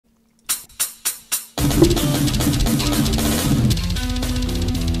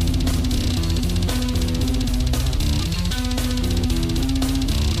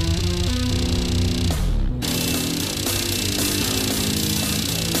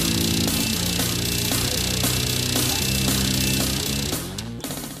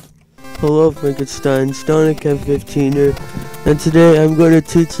Hello Frankenstein, Stonic15 here, and today I'm going to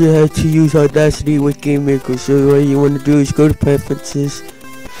teach you how to use Audacity with GameMaker. So what you want to do is go to Preferences,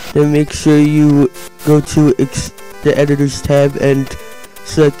 then make sure you go to the Editors tab and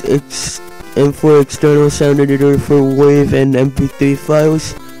select for external sound editor for WAV and MP3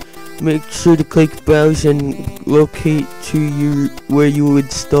 files. Make sure to click Browse and locate to where you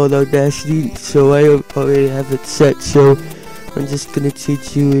installed Audacity. So I already have it set, so I'm just gonna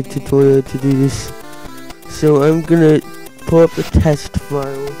teach you a tutorial to do this. So I'm gonna pull up a test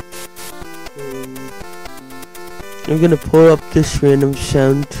file. I'm gonna pull up this random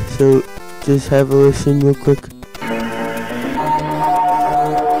sound, so just have a listen real quick.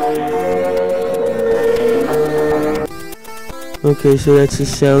 Okay, so that's the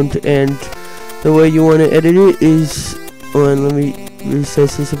sound, and the way you want to edit it is, let me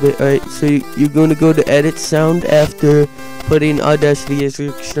recess this a bit. Alright, so you're going to go to edit sound after putting Audacity as your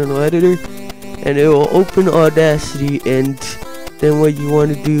external editor, and it will open Audacity, and then what you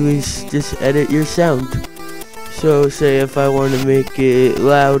want to do is just edit your sound. So say if I want to make it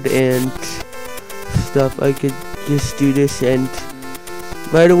loud and stuff, I could just do this. And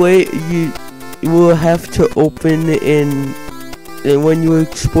by the way, you will have to open and when you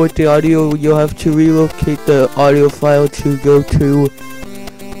export the audio, you'll have to relocate the audio file to go to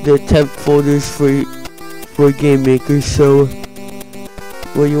the temp folders for GameMaker. So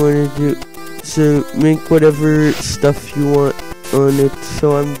what you want to do, so make whatever stuff you want on it.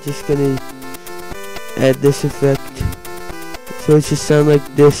 So I'm just gonna add this effect, so it should sound like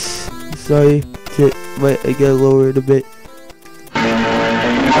this. Sorry, I gotta lower it a bit.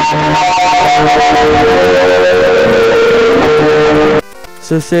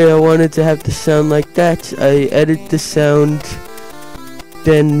 So say I wanted to have the sound like that, I edit the sound,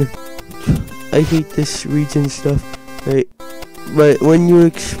 then I hate this region stuff, right? But when you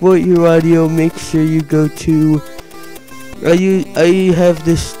export your audio, make sure you go to, I have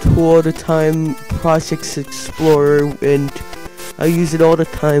this tool all the time, Process Explorer, and I use it all the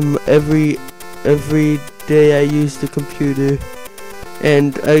time. Every day I use the computer,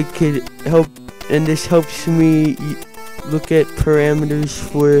 and I could help, and this helps me look at parameters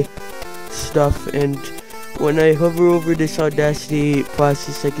for stuff. And when I hover over this Audacity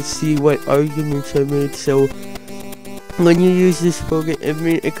process, I can see what arguments I made. So when you use this program, I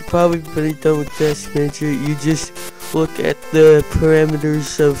mean, it could probably be done with Task Manager. You just look at the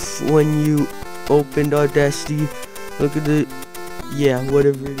parameters of when you opened Audacity. Look at the, yeah,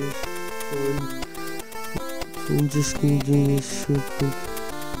 whatever it is. So I'm just gonna do this real quick.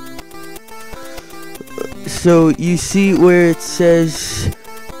 So you see where it says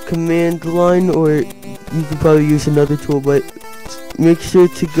command line, or you could probably use another tool, but make sure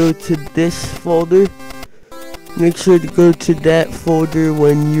to go to this folder. Make sure to go to that folder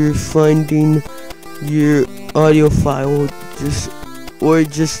when you're finding your audio file, or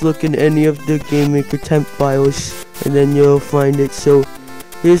just look in any of the GameMaker temp files, and then you'll find it. So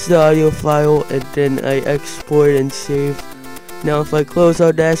here's the audio file, and then I export and save. Now if I close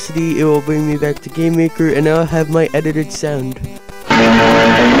Audacity, it will bring me back to GameMaker, and I'll have my edited sound.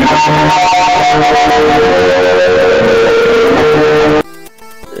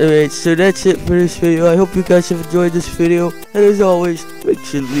 Alright, so that's it for this video. I hope you guys have enjoyed this video, and as always, make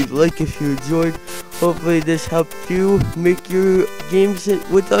sure to leave a like if you enjoyed. Hopefully this helped you make your games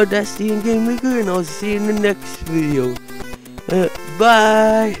with Audacity and GameMaker, and I'll see you in the next video.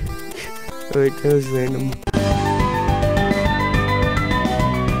 Bye! Alright, that was random.